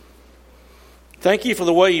Thank you for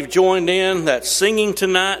the way you've joined in that singing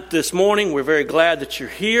tonight, this morning. We're very glad that you're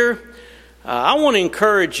here. I want to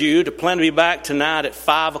encourage you to plan to be back tonight at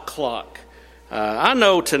 5 o'clock. I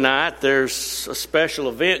know tonight there's a special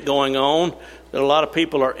event going on that a lot of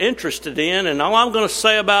people are interested in, and all I'm going to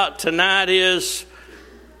say about tonight is,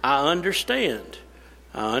 I understand.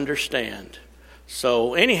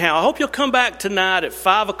 So anyhow, I hope you'll come back tonight at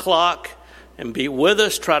 5 o'clock and be with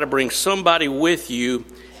us. Try to bring somebody with you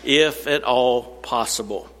if at all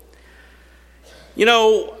possible. You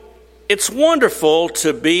know, it's wonderful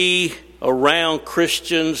to be around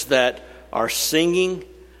Christians that are singing,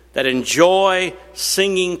 that enjoy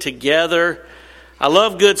singing together. I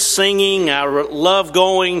love good singing. I love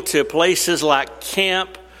going to places like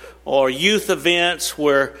camp or youth events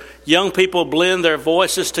where young people blend their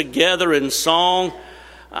voices together in song.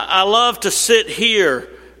 I love to sit here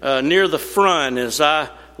near the front as I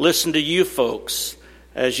listen to you folks,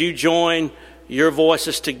 as you join your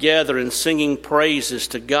voices together in singing praises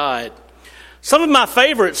to God. Some of my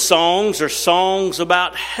favorite songs are songs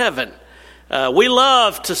about heaven. We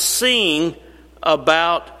love to sing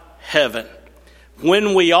about heaven.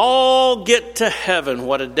 When we all get to heaven,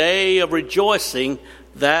 what a day of rejoicing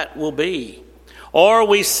that will be. Or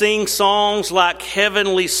we sing songs like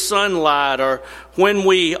Heavenly Sunlight, or When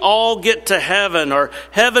We All Get to Heaven, or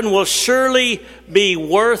Heaven Will Surely Be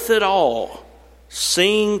Worth It All.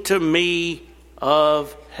 Sing to me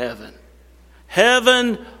of heaven.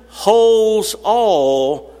 Heaven holds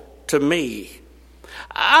all to me.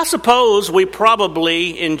 I suppose we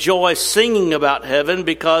probably enjoy singing about heaven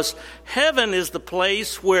because heaven is the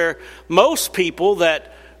place where most people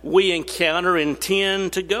that we encounter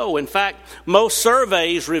intend to go. In fact, most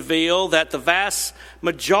surveys reveal that the vast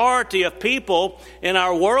majority of people in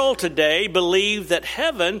our world today believe that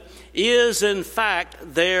heaven is in fact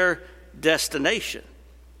their destination.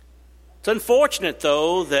 It's unfortunate,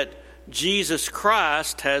 though, that Jesus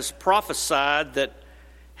Christ has prophesied that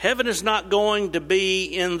heaven is not going to be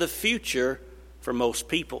in the future for most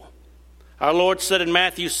people. Our Lord said in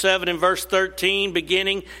Matthew 7 and verse 13,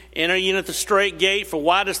 beginning, "Enter ye in at the straight gate, for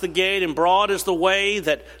wide is the gate and broad is the way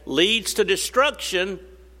that leads to destruction,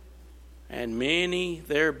 and many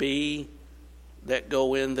there be that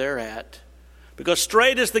go in thereat. Because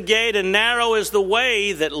straight is the gate and narrow is the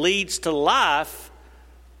way that leads to life,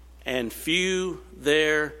 and few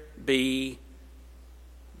there be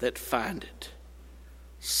that find it."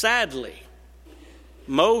 Sadly,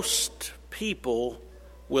 most people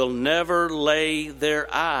will never lay their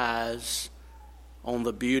eyes on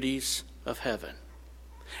the beauties of heaven.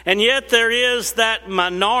 And yet there is that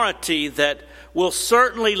minority that will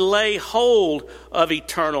certainly lay hold of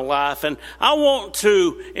eternal life. And I want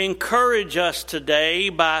to encourage us today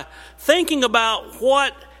by thinking about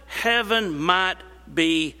what heaven might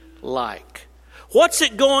be like. What's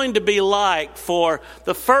it going to be like for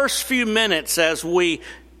the first few minutes as we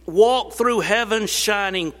walk through heaven's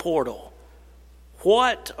shining portal?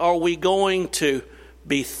 What are we going to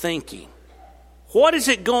be thinking? What is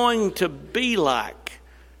it going to be like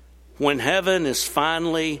when heaven is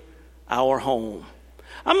finally our home?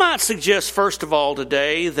 I might suggest, first of all,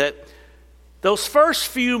 today that those first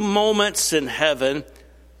few moments in heaven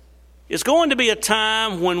is going to be a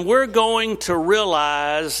time when we're going to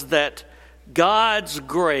realize that God's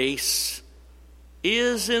grace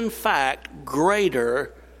is in fact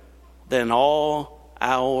greater than all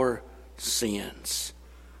our sins.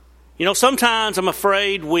 You know, sometimes I'm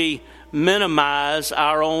afraid we minimize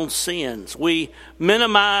our own sins. We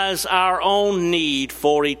minimize our own need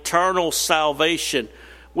for eternal salvation.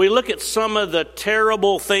 We look at some of the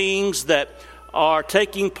terrible things that are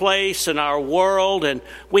taking place in our world, and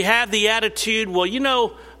we have the attitude, well, you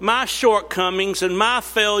know, my shortcomings and my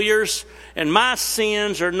failures and my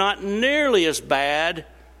sins are not nearly as bad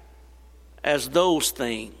as those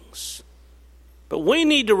things. But we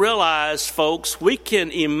need to realize, folks, we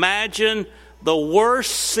can imagine the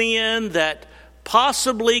worst sin that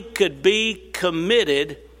possibly could be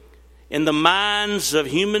committed in the minds of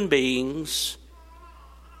human beings.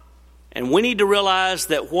 And we need to realize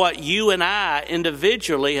that what you and I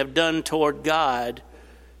individually have done toward God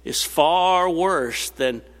is far worse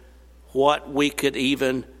than what we could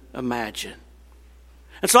even imagine.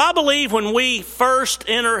 And so I believe when we first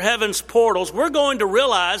enter heaven's portals, we're going to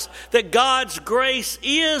realize that God's grace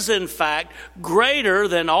is, in fact, greater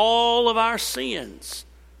than all of our sins.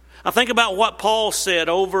 I think about what Paul said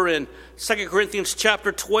over in 2 Corinthians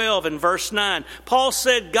chapter 12 and verse 9. Paul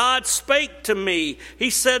said, God spake to me.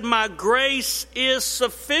 He said, my grace is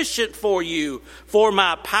sufficient for you, for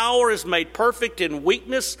my power is made perfect in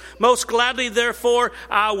weakness. Most gladly, therefore,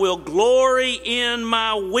 I will glory in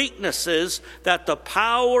my weaknesses, that the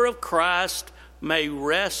power of Christ may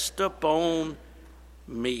rest upon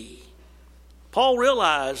me. Paul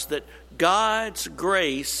realized that God's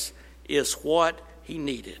grace is what he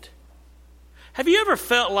needed. Have you ever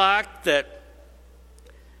felt like that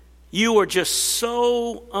you were just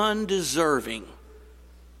so undeserving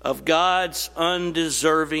of God's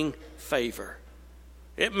undeserving favor?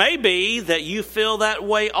 It may be that you feel that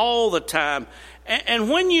way all the time. And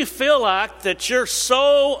when you feel like that you're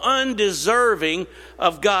so undeserving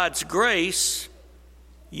of God's grace,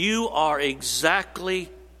 you are exactly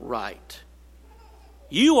right.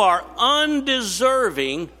 You are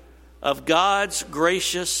undeserving of God's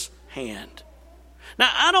gracious hand. Now,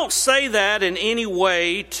 I don't say that in any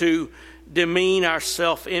way to demean our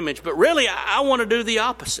self-image, but really I want to do the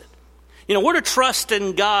opposite. We're to trust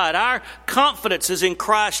in God. Our confidence is in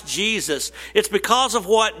Christ Jesus. It's because of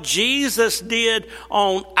what Jesus did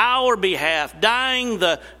on our behalf, dying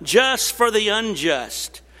the just for the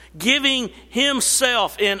unjust, giving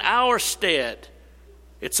himself in our stead.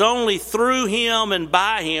 It's only through him and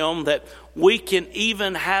by him that we can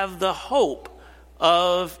even have the hope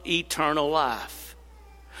of eternal life.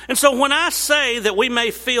 And so when I say that we may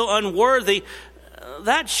feel unworthy,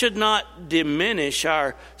 that should not diminish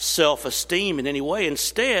our self-esteem in any way.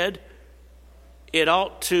 Instead, it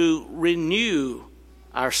ought to renew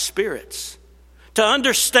our spirits, to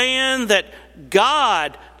understand that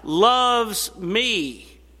God loves me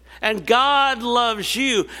and God loves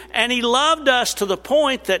you. And he loved us to the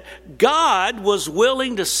point that God was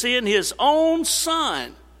willing to send his own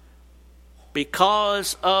Son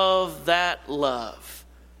because of that love.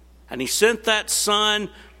 And he sent that Son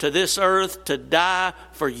to this earth to die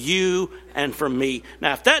for you and for me.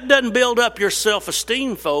 Now, if that doesn't build up your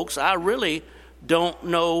self-esteem, folks, I really don't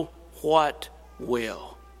know what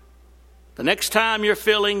will. The next time you're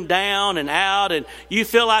feeling down and out and you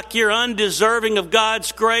feel like you're undeserving of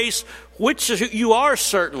God's grace, which you are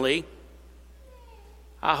certainly,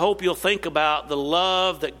 I hope you'll think about the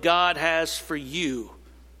love that God has for you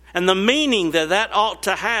and the meaning that that ought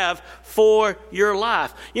to have for your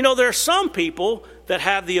life. There are some people that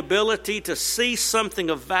have the ability to see something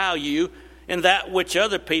of value in that which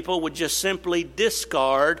other people would just simply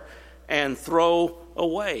discard and throw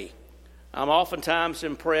away. I'm oftentimes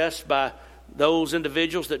impressed by those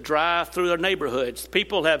individuals that drive through their neighborhoods.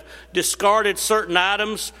 People have discarded certain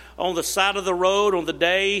items on the side of the road on the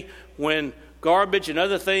day when garbage and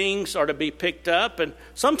other things are to be picked up. And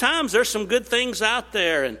sometimes there's some good things out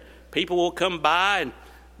there, and people will come by and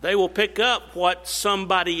they will pick up what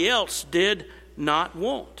somebody else did not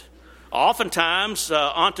want. Oftentimes,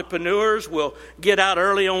 entrepreneurs will get out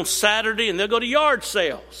early on Saturday and they'll go to yard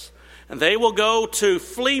sales. And they will go to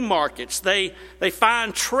flea markets. They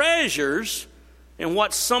find treasures in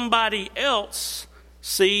what somebody else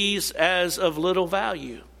sees as of little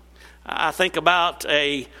value. I think about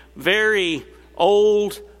a very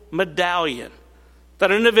old medallion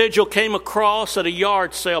that an individual came across at a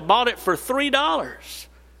yard sale, bought it for $3.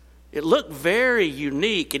 It looked very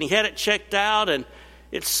unique, and he had it checked out, and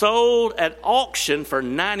it sold at auction for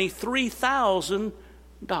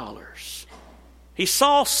 $93,000. He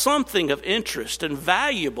saw something of interest and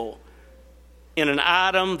valuable in an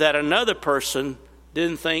item that another person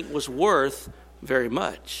didn't think was worth very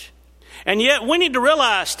much. And yet we need to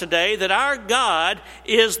realize today that our God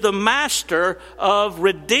is the master of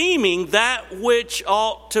redeeming that which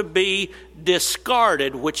ought to be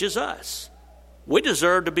discarded, which is us. We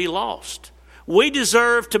deserve to be lost. We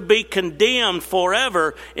deserve to be condemned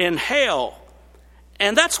forever in hell.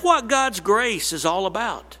 And that's what God's grace is all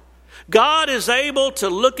about. God is able to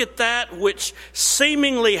look at that which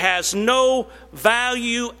seemingly has no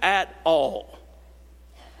value at all.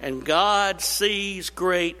 And God sees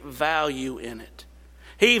great value in it.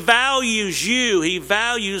 He values you. He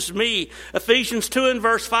values me. Ephesians 2 and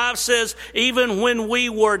verse 5 says, even when we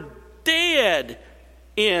were dead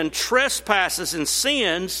in trespasses and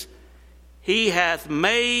sins, he hath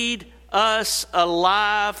made us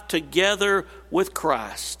alive together with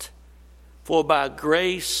Christ. For by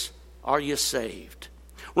grace are you saved.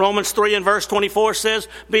 Romans 3 and verse 24 says,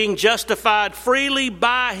 being justified freely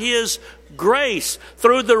by his grace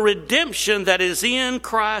through the redemption that is in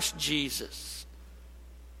Christ Jesus.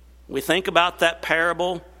 We think about that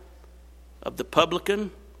parable of the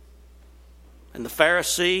publican and the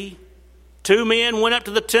Pharisee. Two men went up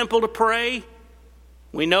to the temple to pray.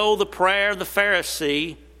 We know the prayer of the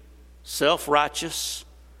Pharisee, self-righteous.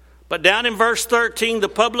 But down in verse 13, the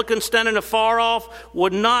publican standing afar off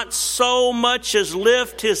would not so much as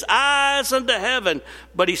lift his eyes unto heaven,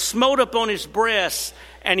 but he smote upon his breast,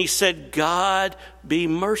 and he said, God, be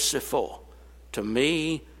merciful to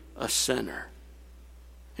me, a sinner.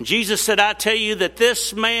 And Jesus said, I tell you that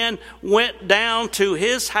this man went down to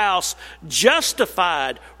his house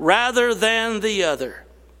justified rather than the other.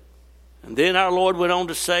 And then our Lord went on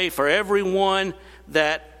to say, for everyone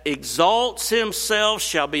that exalts himself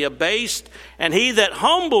shall be abased, and he that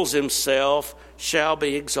humbles himself shall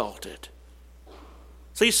be exalted.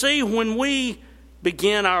 So you see, when we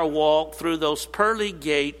begin our walk through those pearly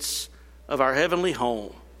gates of our heavenly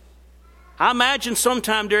home, I imagine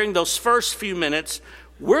sometime during those first few minutes,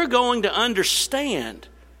 we're going to understand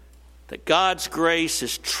that God's grace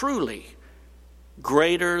is truly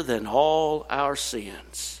greater than all our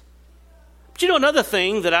sins. But you know, another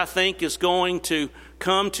thing that I think is going to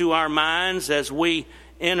come to our minds as we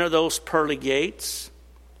enter those pearly gates,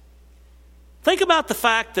 think about the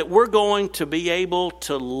fact that we're going to be able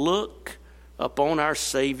to look upon our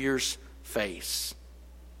Savior's face.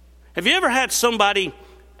 Have you ever had somebody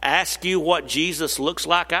ask you what Jesus looks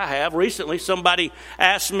like? I have. Recently, somebody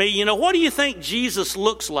asked me, what do you think Jesus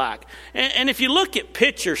looks like? And if you look at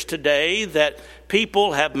pictures today that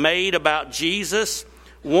people have made about Jesus,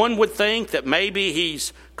 one would think that maybe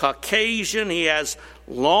he's Caucasian, he has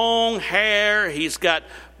long hair, he's got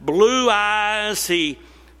blue eyes, he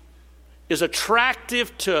is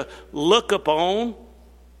attractive to look upon.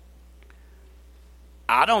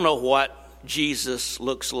 I don't know what Jesus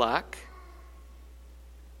looks like.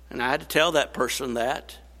 And I had to tell that person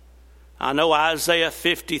that. I know Isaiah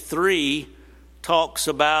 53 talks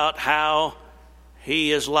about how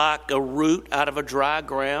he is like a root out of a dry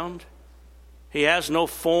ground. He has no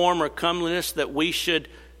form or comeliness that we should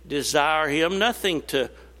desire him. Nothing to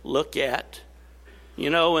look at.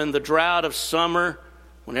 In the drought of summer,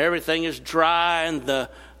 when everything is dry and the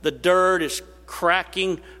dirt is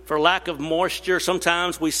cracking for lack of moisture,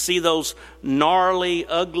 sometimes we see those gnarly,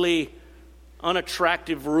 ugly,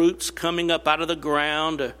 unattractive roots coming up out of the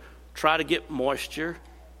ground to try to get moisture.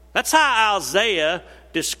 That's how Isaiah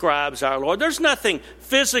describes our Lord. There's nothing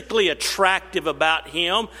physically attractive about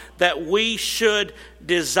him that we should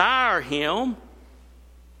desire him.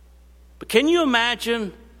 But can you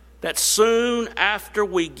imagine that soon after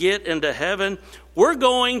we get into heaven, we're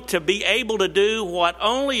going to be able to do what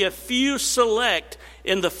only a few select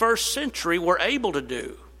in the first century were able to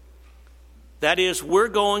do? That is, we're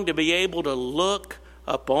going to be able to look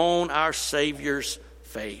upon our Savior's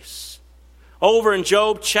face. Over in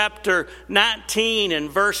Job chapter 19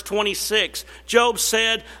 and verse 26, Job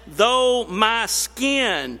said, though my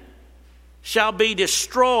skin shall be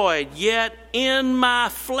destroyed, yet in my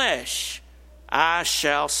flesh I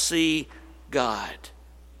shall see God.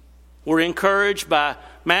 We're encouraged by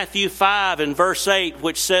Matthew 5 and verse 8,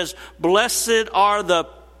 which says, blessed are the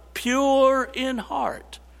pure in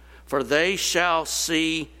heart, for they shall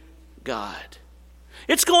see God.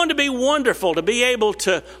 It's going to be wonderful to be able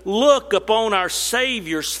to look upon our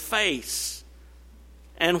Savior's face.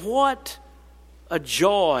 And what a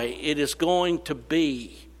joy it is going to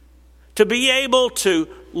be able to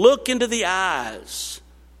look into the eyes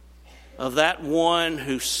of that one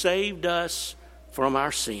who saved us from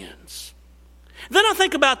our sins. Then I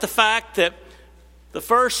think about the fact that the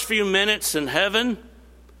first few minutes in heaven,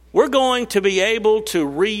 we're going to be able to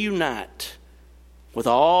reunite with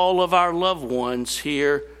all of our loved ones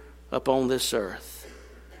here upon this earth.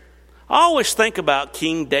 I always think about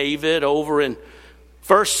King David over in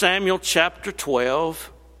 1 Samuel chapter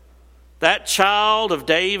 12. That child of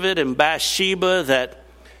David and Bathsheba that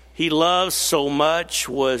he loves so much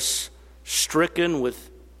was stricken with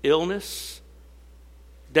illness.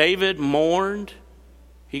 David mourned,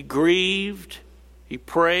 he grieved, he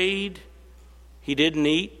prayed, he didn't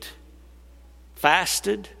eat,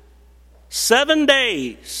 fasted 7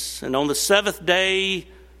 days, and on the seventh day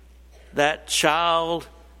that child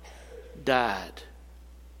died.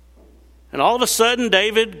 And all of a sudden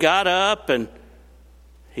David got up and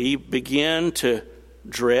he began to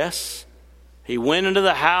dress. He went into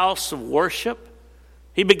the house of worship.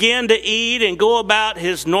 He began to eat and go about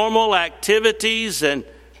his normal activities. And,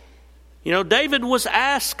 David was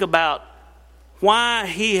asked about why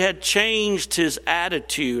he had changed his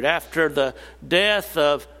attitude after the death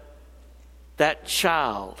of that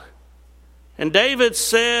child. And David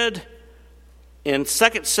said in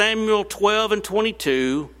 2 Samuel 12 and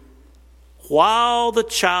 22, while the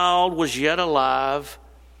child was yet alive,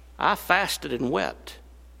 I fasted and wept.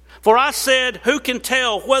 For I said, who can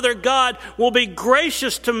tell whether God will be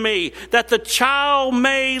gracious to me that the child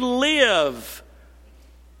may live?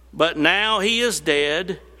 But now he is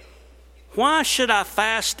dead. Why should I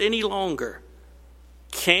fast any longer?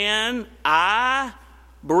 Can I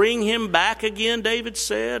bring him back again, David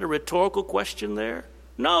said? A rhetorical question there.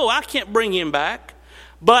 No, I can't bring him back.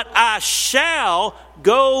 But I shall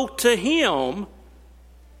go to him,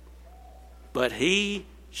 but he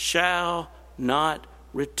shall not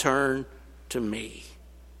return to me.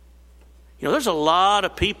 You know, there's a lot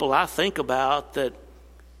of people I think about that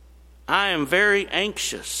I am very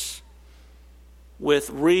anxious with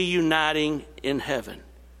reuniting in heaven.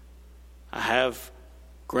 I have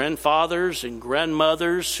grandfathers and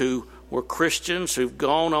grandmothers who were Christians who've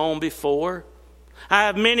gone on before. I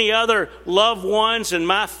have many other loved ones in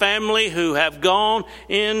my family who have gone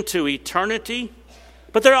into eternity.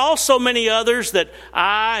 But there are also many others that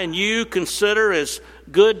I and you consider as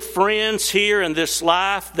good friends here in this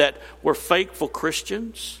life that were faithful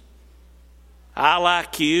Christians. I,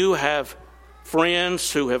 like you, have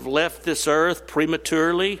friends who have left this earth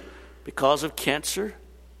prematurely because of cancer.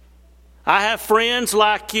 I have friends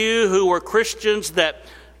like you who were Christians that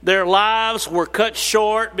their lives were cut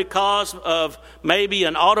short because of maybe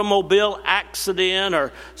an automobile accident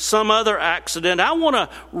or some other accident. I want to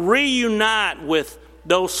reunite with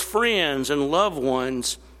those friends and loved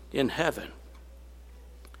ones in heaven.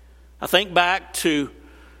 I think back to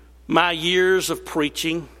my years of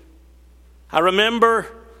preaching. I remember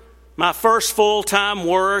my first full-time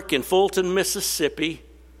work in Fulton, Mississippi.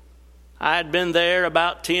 I had been there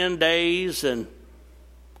about 10 days and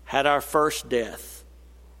had our first death.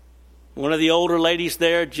 One of the older ladies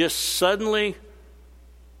there just suddenly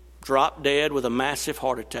dropped dead with a massive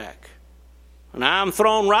heart attack. And I'm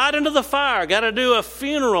thrown right into the fire. Got to do a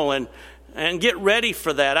funeral and get ready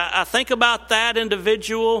for that. I think about that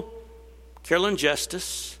individual, Carolyn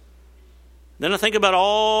Justice. Then I think about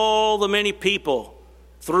all the many people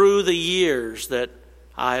through the years that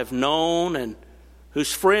I have known and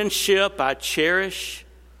whose friendship I cherish.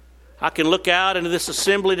 I can look out into this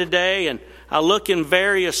assembly today and I look in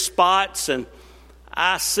various spots and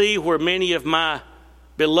I see where many of my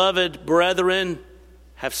beloved brethren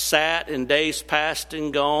have sat in days past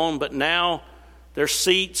and gone, but now their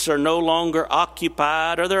seats are no longer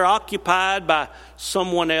occupied, or they're occupied by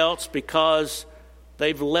someone else because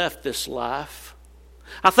they've left this life.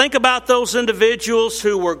 I think about those individuals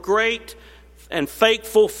who were great and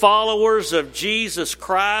faithful followers of Jesus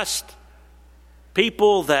Christ,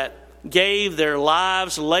 people that gave their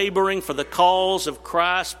lives laboring for the cause of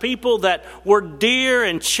Christ, people that were dear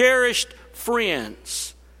and cherished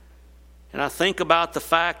friends. And I think about the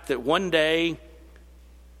fact that one day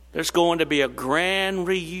there's going to be a grand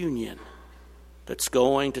reunion that's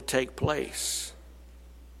going to take place.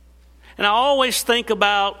 And I always think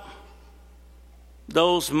about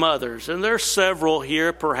those mothers, and there's several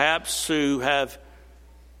here perhaps who have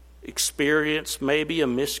experienced maybe a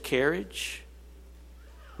miscarriage.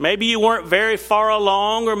 Maybe you weren't very far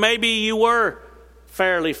along, or maybe you were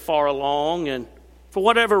fairly far along, and for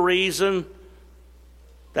whatever reason,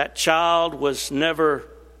 that child was never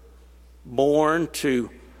born to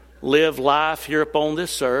live life here upon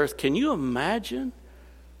this earth. Can you imagine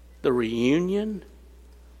the reunion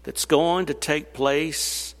that's going to take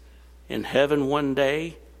place in heaven one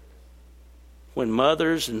day when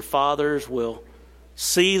mothers and fathers will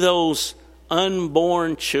see those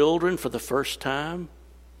unborn children for the first time?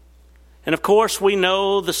 And of course, we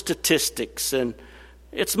know the statistics, and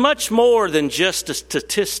it's much more than just a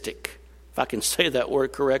statistic, if I can say that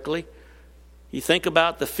word correctly. You think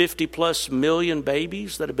about the 50+ million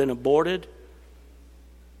babies that have been aborted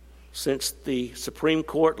since the Supreme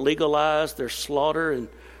Court legalized their slaughter in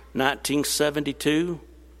 1972.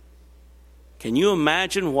 Can you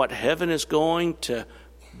imagine what heaven is going to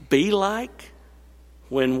be like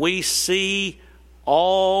when we see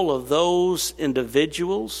all of those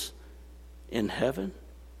individuals in heaven?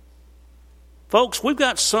 Folks, we've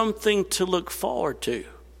got something to look forward to.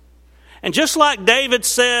 And just like David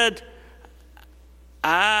said,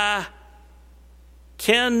 I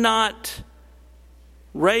cannot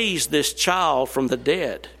raise this child from the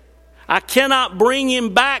dead. I cannot bring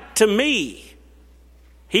him back to me.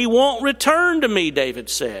 He won't return to me, David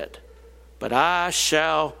said, but I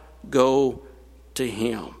shall go to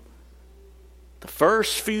him. The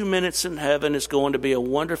first few minutes in heaven is going to be a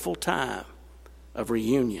wonderful time of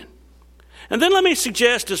reunion. And then let me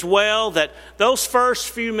suggest as well that those first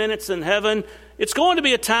few minutes in heaven It's going to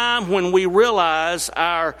be a time when we realize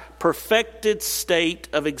our perfected state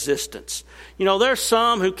of existence. You know, there's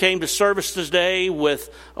some who came to service today with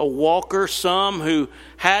a walker, some who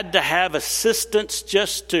had to have assistance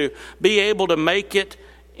just to be able to make it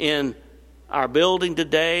in our building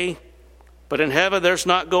today. But in heaven, there's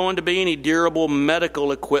not going to be any durable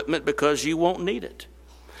medical equipment because you won't need it.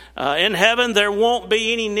 In heaven, there won't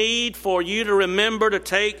be any need for you to remember to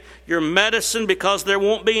take your medicine because there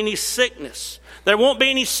won't be any sickness. There won't be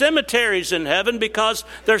any cemeteries in heaven because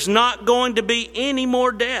there's not going to be any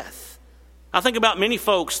more death. I think about many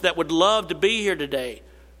folks that would love to be here today,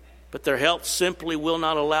 but their health simply will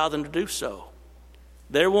not allow them to do so.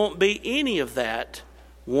 There won't be any of that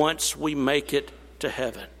once we make it to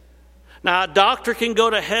heaven. Now, a doctor can go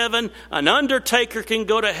to heaven, an undertaker can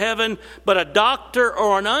go to heaven, but a doctor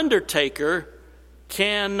or an undertaker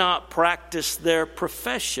cannot practice their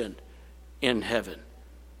profession in heaven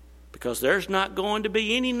because there's not going to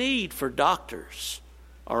be any need for doctors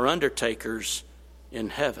or undertakers in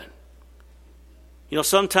heaven. You know,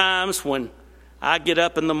 sometimes when I get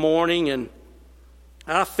up in the morning and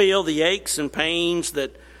I feel the aches and pains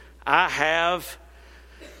that I have,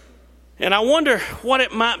 and I wonder what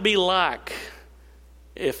it might be like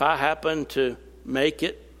if I happen to make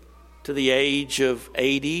it to the age of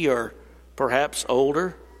 80 or perhaps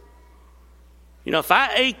older. You know, if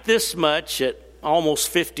I ache this much at almost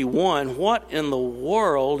 51, what in the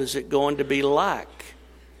world is it going to be like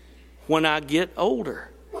when I get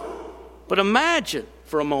older? But imagine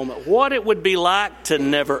for a moment what it would be like to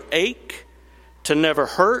never ache, to never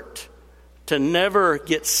hurt, to never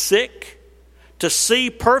get sick, to see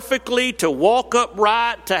perfectly, to walk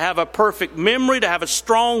upright, to have a perfect memory, to have a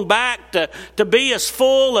strong back, to be as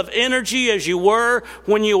full of energy as you were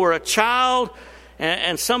when you were a child.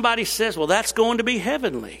 And somebody says, well, that's going to be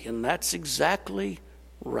heavenly. And that's exactly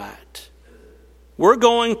right. We're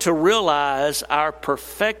going to realize our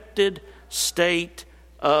perfected state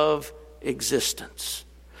of existence.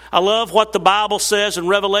 I love what the Bible says in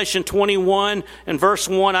Revelation 21 and verse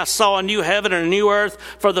 1. I saw a new heaven and a new earth,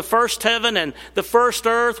 for the first heaven and the first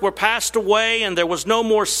earth were passed away, and there was no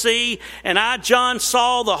more sea. And I, John,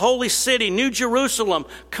 saw the holy city, New Jerusalem,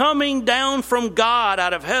 coming down from God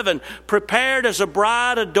out of heaven, prepared as a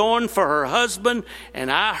bride adorned for her husband.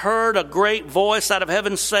 And I heard a great voice out of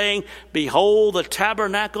heaven saying, behold, the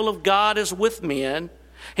tabernacle of God is with men.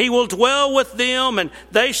 He will dwell with them, and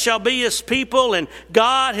they shall be his people, and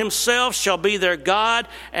God himself shall be their God,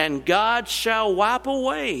 and God shall wipe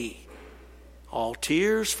away all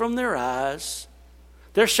tears from their eyes.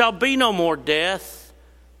 There shall be no more death,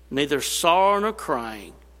 neither sorrow nor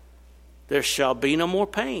crying. There shall be no more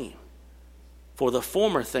pain, for the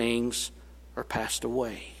former things are passed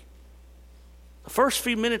away. The first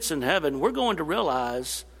few minutes in heaven, we're going to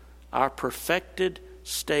realize our perfected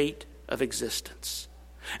state of existence.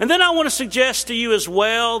 And then I want to suggest to you as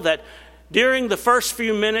well that during the first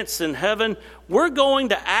few minutes in heaven, we're going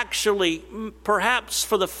to actually, perhaps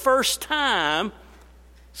for the first time,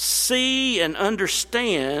 see and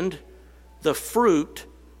understand the fruit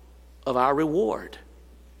of our reward.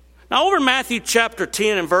 Now, over in Matthew chapter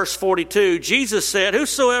 10 and verse 42, Jesus said,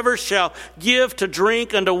 whosoever shall give to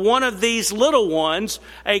drink unto one of these little ones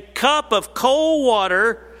a cup of cold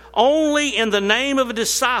water only in the name of a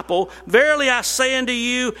disciple, verily I say unto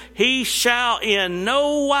you, he shall in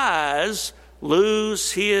no wise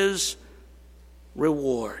lose his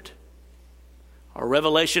reward. Or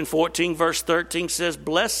Revelation 14 verse 13 says,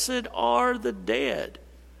 blessed are the dead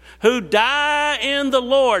who die in the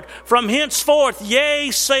Lord from henceforth,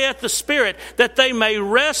 yea, saith the Spirit, that they may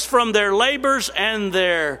rest from their labors, and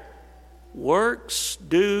their works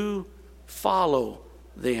do follow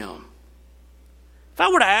them. If I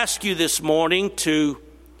were to ask you this morning to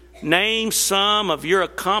name some of your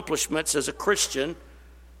accomplishments as a Christian,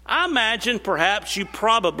 I imagine perhaps you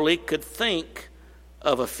probably could think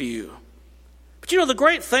of a few. But you know, the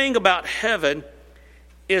great thing about heaven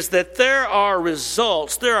is that there are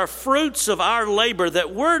results, there are fruits of our labor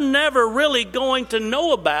that we're never really going to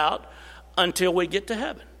know about until we get to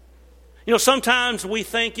heaven. You know, sometimes we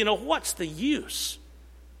think, what's the use?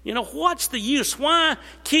 What's the use? Why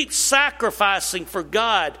keep sacrificing for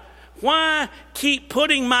God? Why keep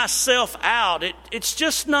putting myself out? It's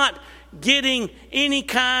just not getting any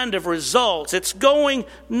kind of results. It's going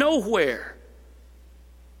nowhere.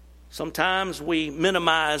 Sometimes we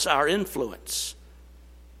minimize our influence.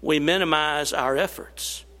 We minimize our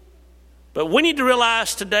efforts. But we need to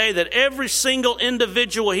realize today that every single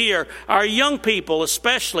individual here, our young people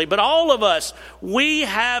especially, but all of us, we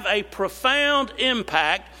have a profound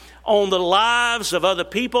impact on the lives of other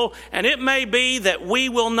people. And it may be that we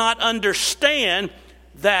will not understand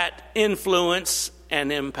that influence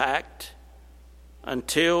and impact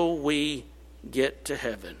until we get to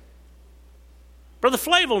heaven. Brother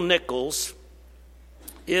Flavel Nichols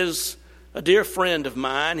is a dear friend of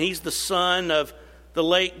mine. He's the son of the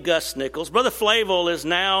late Gus Nichols. Brother Flavel is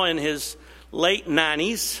now in his late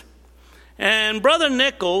 90s. And Brother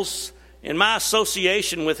Nichols, in my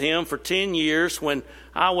association with him for 10 years when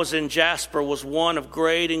I was in Jasper, was one of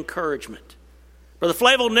great encouragement. Brother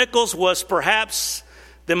Flavel Nichols was perhaps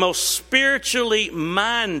the most spiritually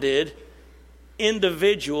minded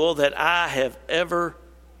individual that I have ever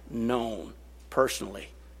known personally.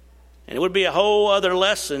 And it would be a whole other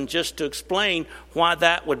lesson just to explain why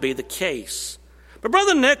that would be the case. But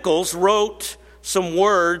Brother Nichols wrote some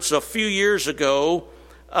words a few years ago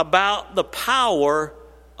about the power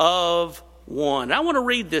of one. I want to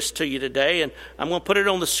read this to you today, and I'm going to put it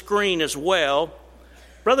on the screen as well.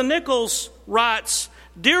 Brother Nichols writes,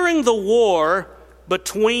 "During the war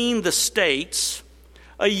between the states,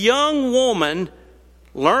 a young woman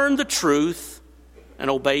learned the truth and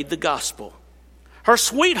obeyed the gospel. Her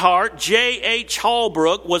sweetheart, J.H.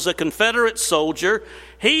 Holbrook, was a Confederate soldier.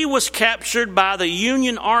 He was captured by the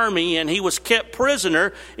Union Army and he was kept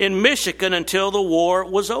prisoner in Michigan until the war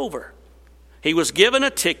was over. He was given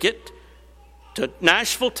a ticket to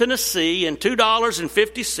Nashville, Tennessee, and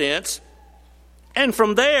 $2.50. And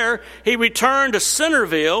from there, he returned to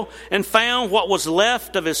Centerville and found what was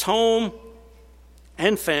left of his home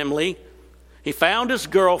and family. He found his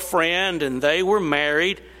girlfriend and they were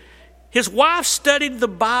married. His wife studied the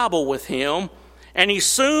Bible with him, and he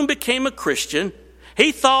soon became a Christian.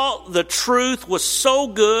 He thought the truth was so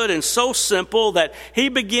good and so simple that he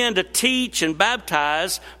began to teach and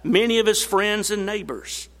baptize many of his friends and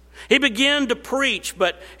neighbors. He began to preach,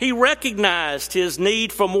 but he recognized his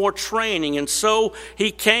need for more training, and so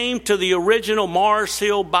he came to the original Mars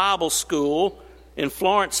Hill Bible School in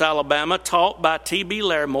Florence, Alabama, taught by T.B.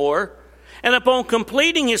 Larimore. And upon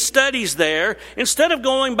completing his studies there, instead of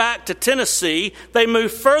going back to Tennessee, they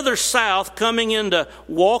moved further south, coming into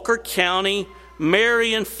Walker County,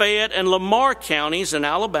 Marion, Fayette, and Lamar counties in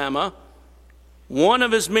Alabama. One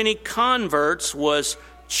of his many converts was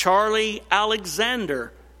Charlie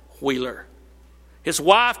Alexander Wheeler. His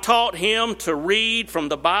wife taught him to read from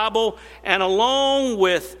the Bible, and along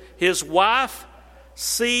with his wife,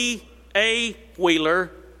 C.A. Wheeler,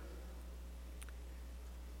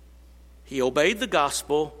 he obeyed the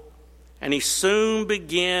gospel, and he soon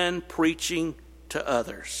began preaching to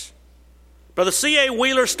others. Brother C.A.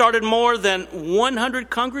 Wheeler started more than 100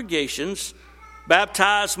 congregations,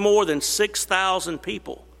 baptized more than 6,000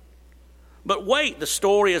 people. But wait, the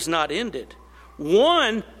story is not ended.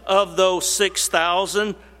 One of those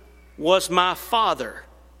 6,000 was my father,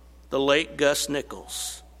 the late Gus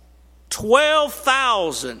Nichols.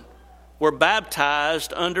 12,000 were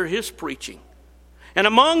baptized under his preaching. And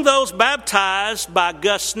among those baptized by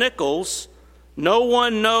Gus Nichols, no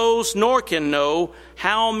one knows nor can know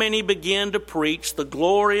how many began to preach the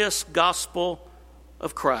glorious gospel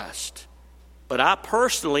of Christ. But I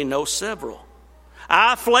personally know several.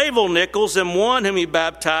 I, Flavel Nichols, am one whom he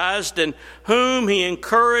baptized and whom he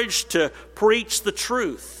encouraged to preach the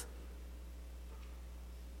truth.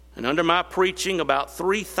 And under my preaching, about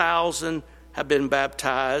 3,000 have been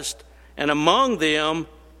baptized, and among them,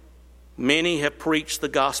 many have preached the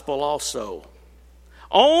gospel also.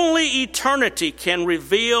 Only eternity can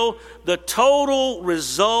reveal the total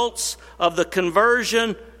results of the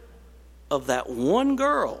conversion of that one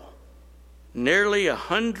girl nearly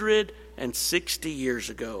 160 years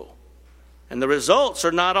ago. And the results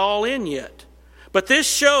are not all in yet. But this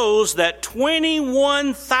shows that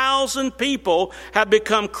 21,000 people have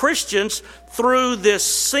become Christians through this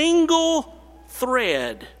single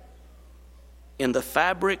thread in the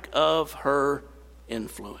fabric of her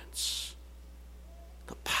influence.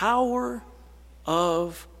 The power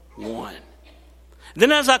of one.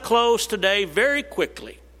 Then as I close today, very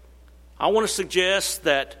quickly, I want to suggest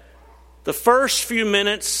that the first few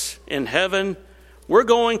minutes in heaven, we're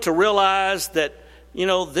going to realize that,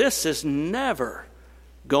 this is never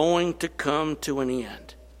going to come to an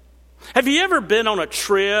end. Have you ever been on a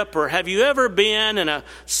trip, or have you ever been in a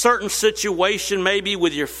certain situation, maybe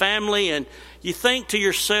with your family, and you think to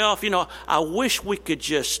yourself, I wish we could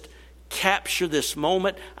just capture this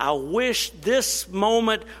moment. I wish this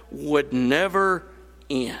moment would never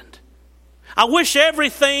end. I wish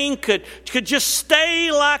everything could just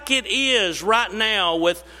stay like it is right now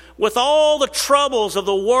with all the troubles of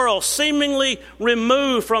the world seemingly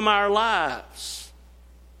removed from our lives.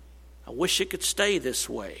 I wish it could stay this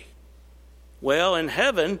way. Well, in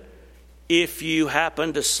heaven, if you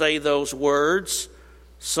happen to say those words,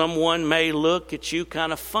 someone may look at you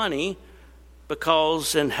kind of funny,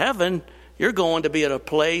 because in heaven, you're going to be at a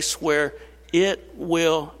place where it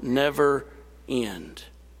will never end.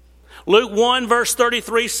 Luke 1 verse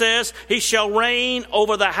 33 says, "He shall reign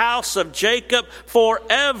over the house of Jacob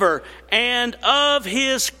forever, and of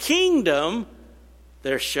his kingdom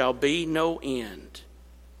there shall be no end."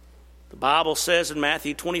 The Bible says in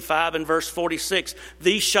Matthew 25 and verse 46,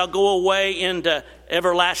 "These shall go away into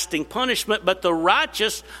everlasting punishment, but the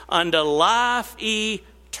righteous unto life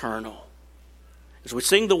eternal." As we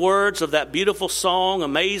sing the words of that beautiful song,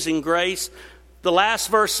 Amazing Grace, the last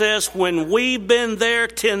verse says, "When we've been there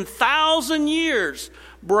 10,000 years,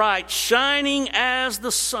 bright shining as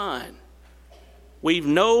the sun, we've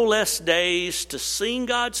no less days to sing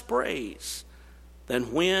God's praise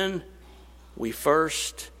than when we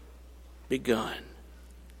first begun."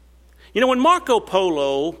 You know, when Marco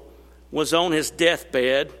Polo was on his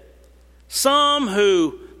deathbed, some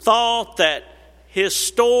who thought that his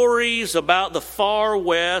stories about the far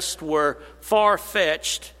west were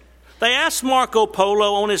far-fetched, they asked Marco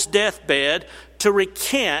Polo on his deathbed to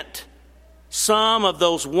recant some of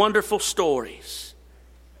those wonderful stories.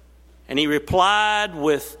 And he replied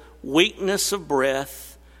with weakness of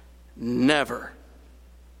breath, "Never,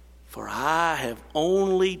 for I have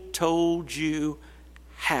only told you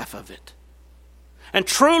half of it." And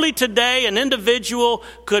truly today, an individual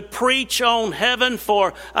could preach on heaven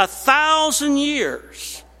for 1,000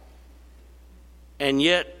 years and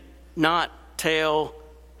yet not tell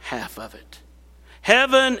half of it.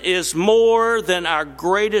 Heaven is more than our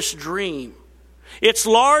greatest dream. It's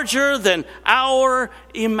larger than our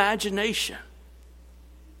imagination.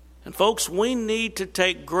 And folks, we need to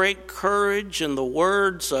take great courage in the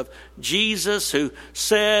words of Jesus, who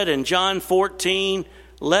said in John 14,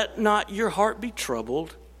 "Let not your heart be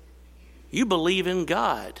troubled. You believe in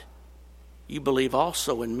God. You believe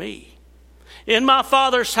also in me. In my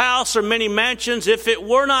Father's house are many mansions. If it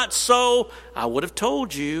were not so, I would have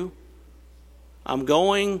told you. I'm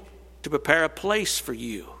going to prepare a place for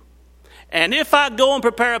you. And if I go and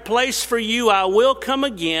prepare a place for you, I will come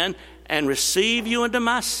again and receive you unto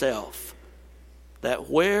myself, that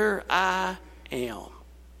where I am,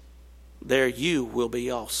 there you will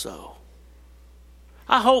be also."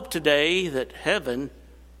 I hope today that heaven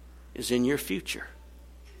is in your future.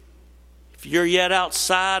 If you're yet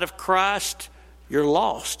outside of Christ, you're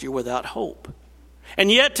lost. You're without hope.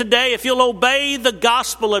 And yet today, if you'll obey the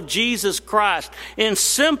gospel of Jesus Christ in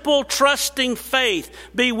simple, trusting faith,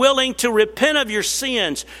 be willing to repent of your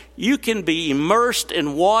sins, you can be immersed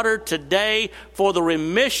in water today for the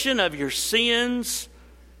remission of your sins.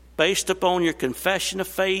 Based upon your confession of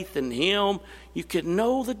faith in Him, you can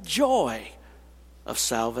know the joy of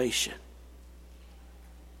salvation.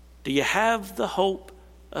 Do you have the hope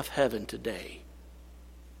of heaven today?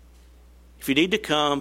 If you need to come,